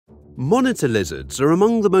Monitor lizards are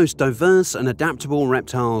among the most diverse and adaptable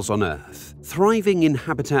reptiles on Earth, thriving in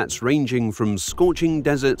habitats ranging from scorching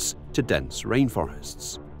deserts to dense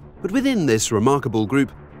rainforests. But within this remarkable group,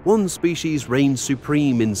 one species reigns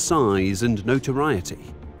supreme in size and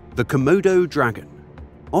notoriety: the Komodo dragon.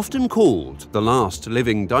 Often called the last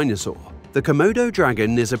living dinosaur, the Komodo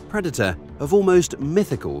dragon is a predator of almost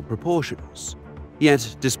mythical proportions.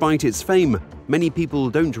 Yet, despite its fame, many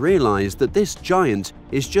people don't realize that this giant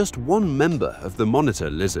is just one member of the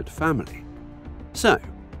monitor lizard family. So,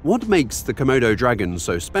 what makes the Komodo dragon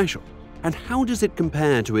so special, and how does it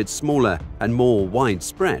compare to its smaller and more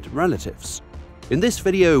widespread relatives? In this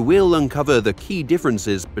video, we'll uncover the key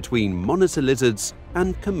differences between monitor lizards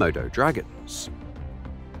and Komodo dragons.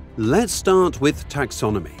 Let's start with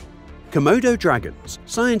taxonomy. Komodo dragons,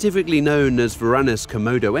 scientifically known as Varanus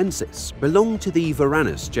komodoensis, belong to the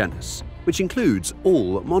Varanus genus, which includes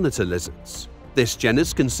all monitor lizards. This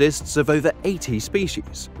genus consists of over 80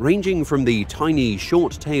 species, ranging from the tiny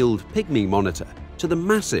short-tailed pygmy monitor to the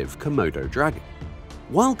massive Komodo dragon.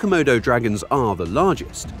 While Komodo dragons are the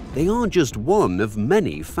largest, they are just one of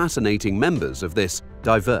many fascinating members of this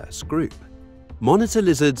diverse group. Monitor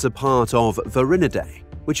lizards are part of Varanidae,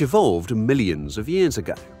 which evolved millions of years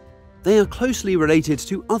ago. They are closely related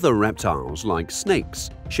to other reptiles like snakes,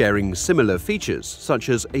 sharing similar features such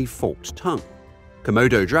as a forked tongue.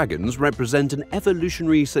 Komodo dragons represent an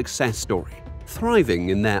evolutionary success story, thriving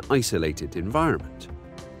in their isolated environment.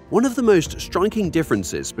 One of the most striking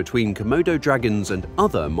differences between Komodo dragons and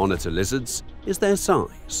other monitor lizards is their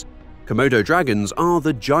size. Komodo dragons are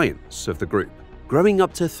the giants of the group, growing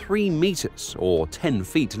up to 3 meters or 10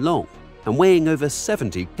 feet long, and weighing over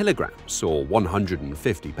 70 kilograms or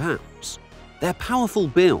 150 pounds. Their powerful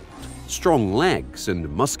build, strong legs, and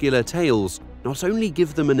muscular tails not only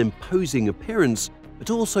give them an imposing appearance,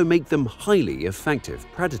 but also make them highly effective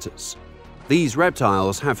predators. These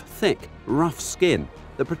reptiles have thick, rough skin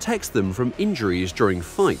that protects them from injuries during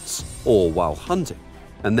fights or while hunting,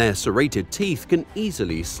 and their serrated teeth can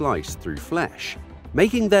easily slice through flesh,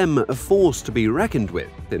 making them a force to be reckoned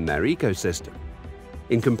with in their ecosystem.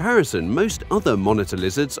 In comparison, most other monitor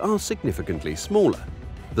lizards are significantly smaller.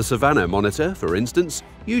 The savanna monitor, for instance,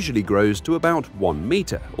 usually grows to about 1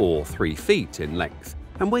 meter or 3 feet in length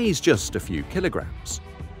and weighs just a few kilograms.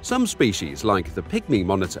 Some species, like the pygmy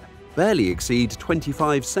monitor, barely exceed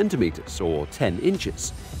 25 centimeters or 10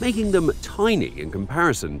 inches, making them tiny in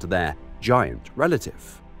comparison to their giant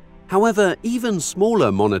relative. However, even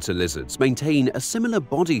smaller monitor lizards maintain a similar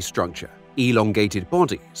body structure: elongated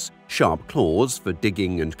bodies, sharp claws for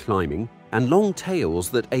digging and climbing, and long tails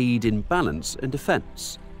that aid in balance and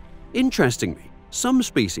defense. Interestingly, some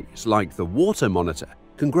species, like the water monitor,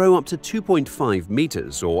 can grow up to 2.5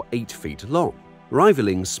 meters or 8 feet long,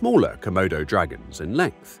 rivaling smaller Komodo dragons in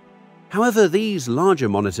length. However, these larger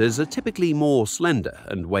monitors are typically more slender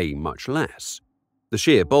and weigh much less. The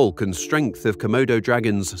sheer bulk and strength of Komodo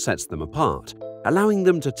dragons sets them apart, allowing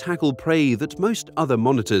them to tackle prey that most other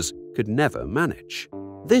monitors could never manage.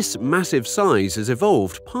 This massive size has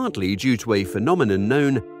evolved partly due to a phenomenon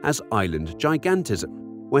known as island gigantism,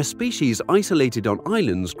 where species isolated on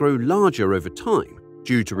islands grow larger over time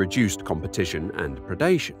due to reduced competition and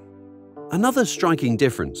predation. Another striking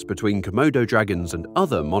difference between Komodo dragons and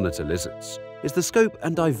other monitor lizards is the scope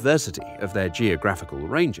and diversity of their geographical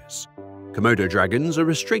ranges. Komodo dragons are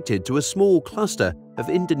restricted to a small cluster of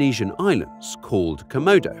Indonesian islands called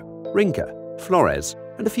Komodo, Rinca, Flores,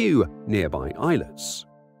 and a few nearby islets.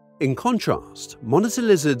 In contrast, monitor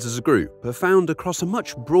lizards as a group are found across a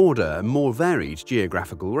much broader and more varied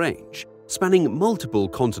geographical range, spanning multiple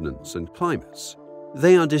continents and climates.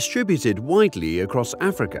 They are distributed widely across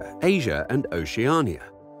Africa, Asia, and Oceania,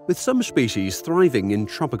 with some species thriving in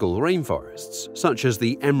tropical rainforests, such as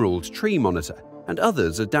the emerald tree monitor, and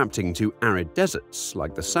others adapting to arid deserts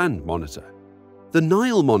like the sand monitor. The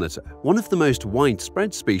Nile monitor, one of the most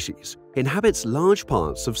widespread species, inhabits large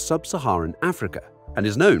parts of sub-Saharan Africa and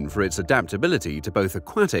is known for its adaptability to both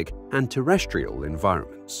aquatic and terrestrial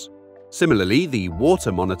environments. Similarly, the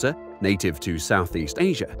water monitor, native to Southeast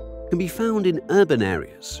Asia, can be found in urban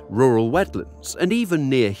areas, rural wetlands, and even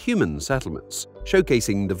near human settlements,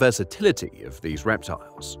 showcasing the versatility of these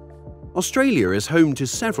reptiles. Australia is home to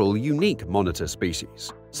several unique monitor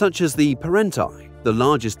species, such as the Parenti, the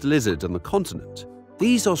largest lizard on the continent.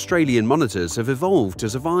 These Australian monitors have evolved to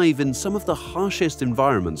survive in some of the harshest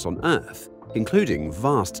environments on Earth, including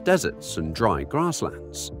vast deserts and dry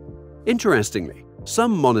grasslands. Interestingly,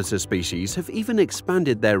 some monitor species have even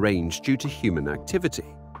expanded their range due to human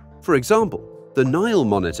activity. For example, the Nile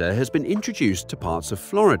monitor has been introduced to parts of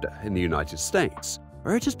Florida in the United States,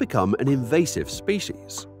 where it has become an invasive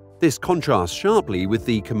species. This contrasts sharply with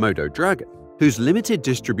the Komodo dragon, whose limited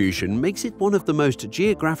distribution makes it one of the most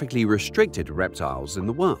geographically restricted reptiles in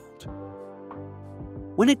the world.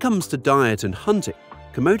 When it comes to diet and hunting,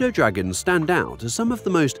 Komodo dragons stand out as some of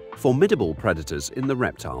the most formidable predators in the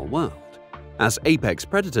reptile world. As apex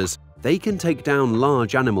predators, they can take down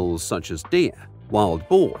large animals such as deer, wild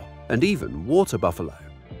boar, and even water buffalo.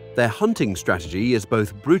 Their hunting strategy is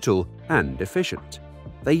both brutal and efficient.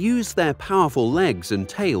 They use their powerful legs and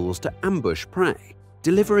tails to ambush prey,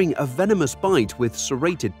 delivering a venomous bite with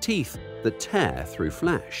serrated teeth that tear through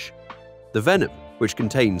flesh. The venom, which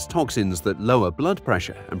contains toxins that lower blood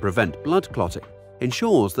pressure and prevent blood clotting,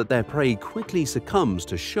 ensures that their prey quickly succumbs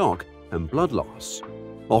to shock and blood loss.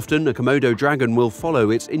 Often, a Komodo dragon will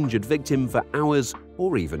follow its injured victim for hours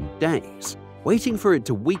or even days, waiting for it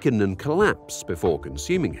to weaken and collapse before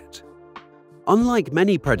consuming it. Unlike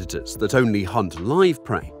many predators that only hunt live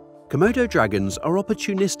prey, Komodo dragons are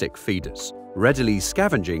opportunistic feeders, readily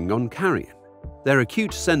scavenging on carrion. Their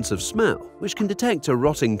acute sense of smell, which can detect a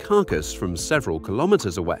rotting carcass from several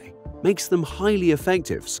kilometers away, makes them highly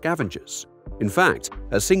effective scavengers. In fact,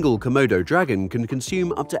 a single Komodo dragon can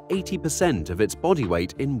consume up to 80% of its body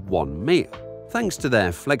weight in one meal, thanks to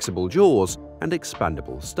their flexible jaws and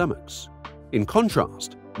expandable stomachs. In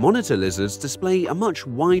contrast, monitor lizards display a much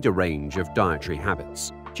wider range of dietary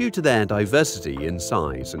habits due to their diversity in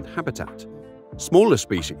size and habitat. Smaller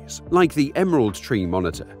species, like the emerald tree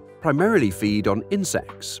monitor, primarily feed on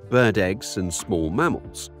insects, bird eggs, and small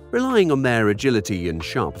mammals, relying on their agility and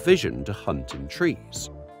sharp vision to hunt in trees.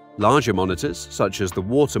 Larger monitors, such as the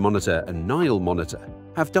water monitor and Nile monitor,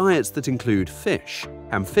 have diets that include fish,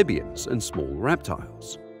 amphibians, and small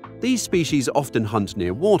reptiles. These species often hunt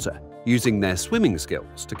near water, using their swimming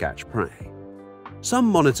skills to catch prey. Some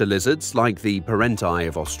monitor lizards, like the parenti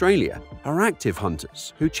of Australia, are active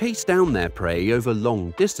hunters who chase down their prey over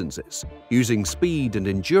long distances, using speed and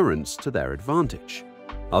endurance to their advantage.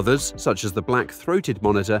 Others, such as the black-throated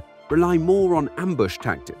monitor, rely more on ambush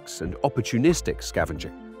tactics and opportunistic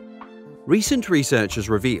scavenging. Recent research has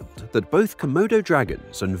revealed that both Komodo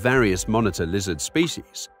dragons and various monitor lizard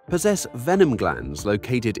species possess venom glands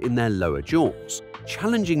located in their lower jaws,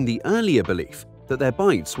 challenging the earlier belief that their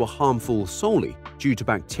bites were harmful solely due to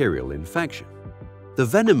bacterial infection. The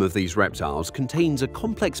venom of these reptiles contains a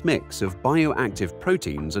complex mix of bioactive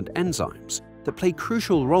proteins and enzymes that play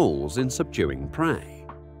crucial roles in subduing prey.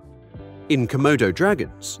 In Komodo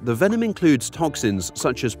dragons, the venom includes toxins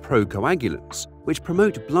such as procoagulants, which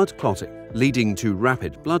promote blood clotting, leading to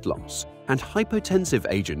rapid blood loss, and hypotensive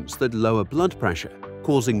agents that lower blood pressure,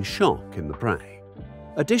 causing shock in the prey.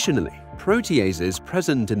 Additionally, proteases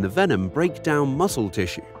present in the venom break down muscle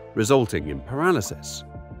tissue, resulting in paralysis.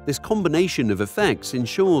 This combination of effects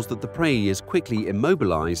ensures that the prey is quickly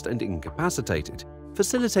immobilized and incapacitated,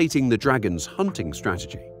 facilitating the dragon's hunting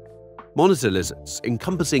strategy. Monitor lizards,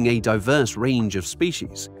 encompassing a diverse range of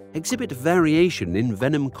species, exhibit variation in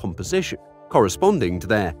venom composition, corresponding to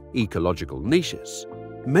their ecological niches.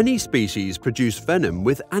 Many species produce venom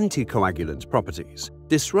with anticoagulant properties,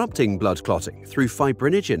 disrupting blood clotting through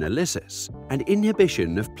fibrinogenolysis and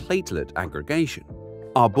inhibition of platelet aggregation.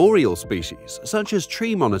 Arboreal species, such as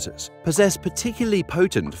tree monitors, possess particularly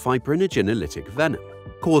potent fibrinogenolytic venom,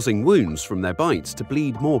 causing wounds from their bites to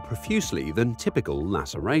bleed more profusely than typical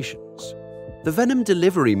lacerations. The venom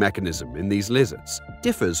delivery mechanism in these lizards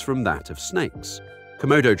differs from that of snakes.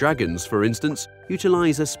 Komodo dragons, for instance,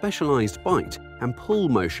 utilize a specialized bite and pull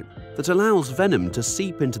motion that allows venom to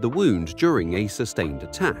seep into the wound during a sustained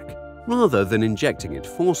attack, rather than injecting it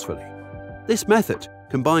forcefully. This method,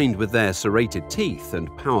 combined with their serrated teeth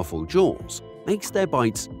and powerful jaws, makes their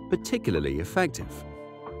bites particularly effective.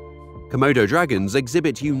 Komodo dragons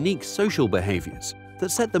exhibit unique social behaviors that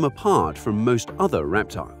set them apart from most other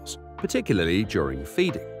reptiles, particularly during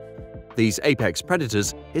feeding. These apex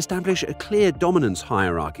predators establish a clear dominance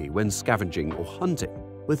hierarchy when scavenging or hunting,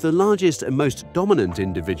 with the largest and most dominant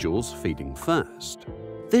individuals feeding first.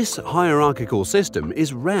 This hierarchical system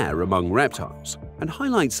is rare among reptiles and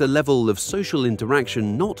highlights a level of social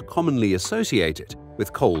interaction not commonly associated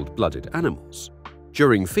with cold-blooded animals.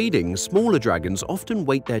 During feeding, smaller dragons often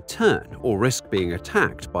wait their turn or risk being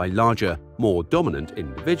attacked by larger, more dominant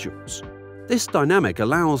individuals. This dynamic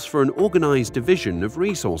allows for an organized division of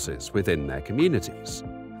resources within their communities.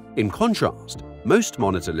 In contrast, most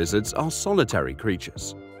monitor lizards are solitary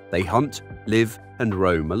creatures. They hunt, live, and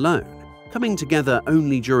roam alone, coming together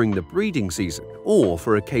only during the breeding season or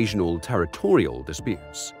for occasional territorial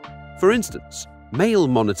disputes. For instance, Male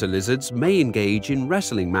monitor lizards may engage in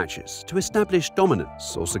wrestling matches to establish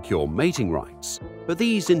dominance or secure mating rights, but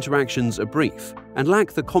these interactions are brief and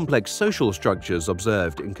lack the complex social structures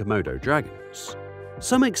observed in Komodo dragons.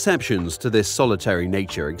 Some exceptions to this solitary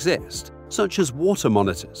nature exist, such as water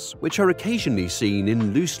monitors, which are occasionally seen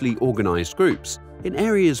in loosely organized groups in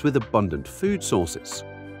areas with abundant food sources.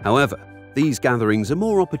 However, these gatherings are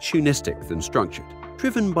more opportunistic than structured,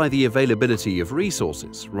 driven by the availability of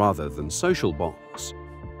resources rather than social bonds.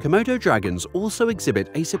 Komodo dragons also exhibit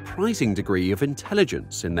a surprising degree of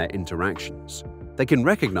intelligence in their interactions. They can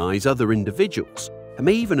recognize other individuals and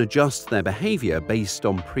may even adjust their behavior based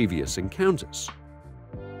on previous encounters.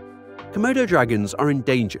 Komodo dragons are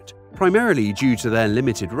endangered, primarily due to their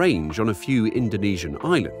limited range on a few Indonesian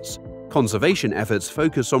islands. Conservation efforts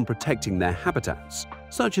focus on protecting their habitats,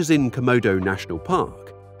 such as in Komodo National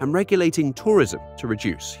Park, and regulating tourism to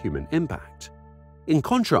reduce human impact. In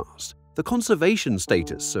contrast, the conservation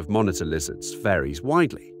status of monitor lizards varies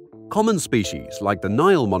widely. Common species like the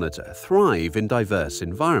Nile monitor thrive in diverse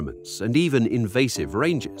environments and even invasive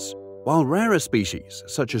ranges, while rarer species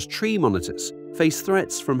such as tree monitors face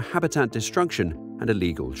threats from habitat destruction and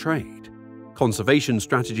illegal trade. Conservation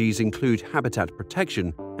strategies include habitat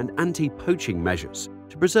protection and anti-poaching measures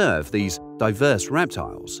to preserve these diverse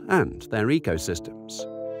reptiles and their ecosystems.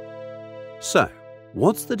 So,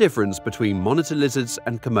 what's the difference between monitor lizards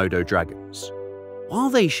and Komodo dragons? While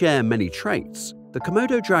they share many traits, the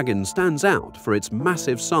Komodo dragon stands out for its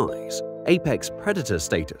massive size, apex predator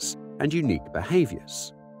status, and unique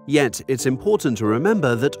behaviors. Yet, it's important to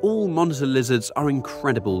remember that all monitor lizards are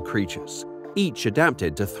incredible creatures, each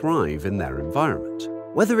adapted to thrive in their environment.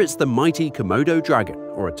 Whether it's the mighty Komodo dragon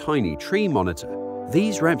or a tiny tree monitor,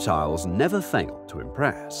 these reptiles never fail to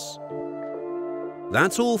impress.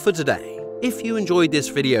 That's all for today. If you enjoyed this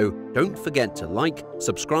video, don't forget to like,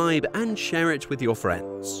 subscribe, and share it with your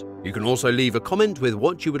friends. You can also leave a comment with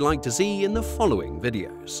what you would like to see in the following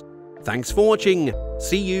videos. Thanks for watching.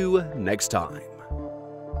 See you next time.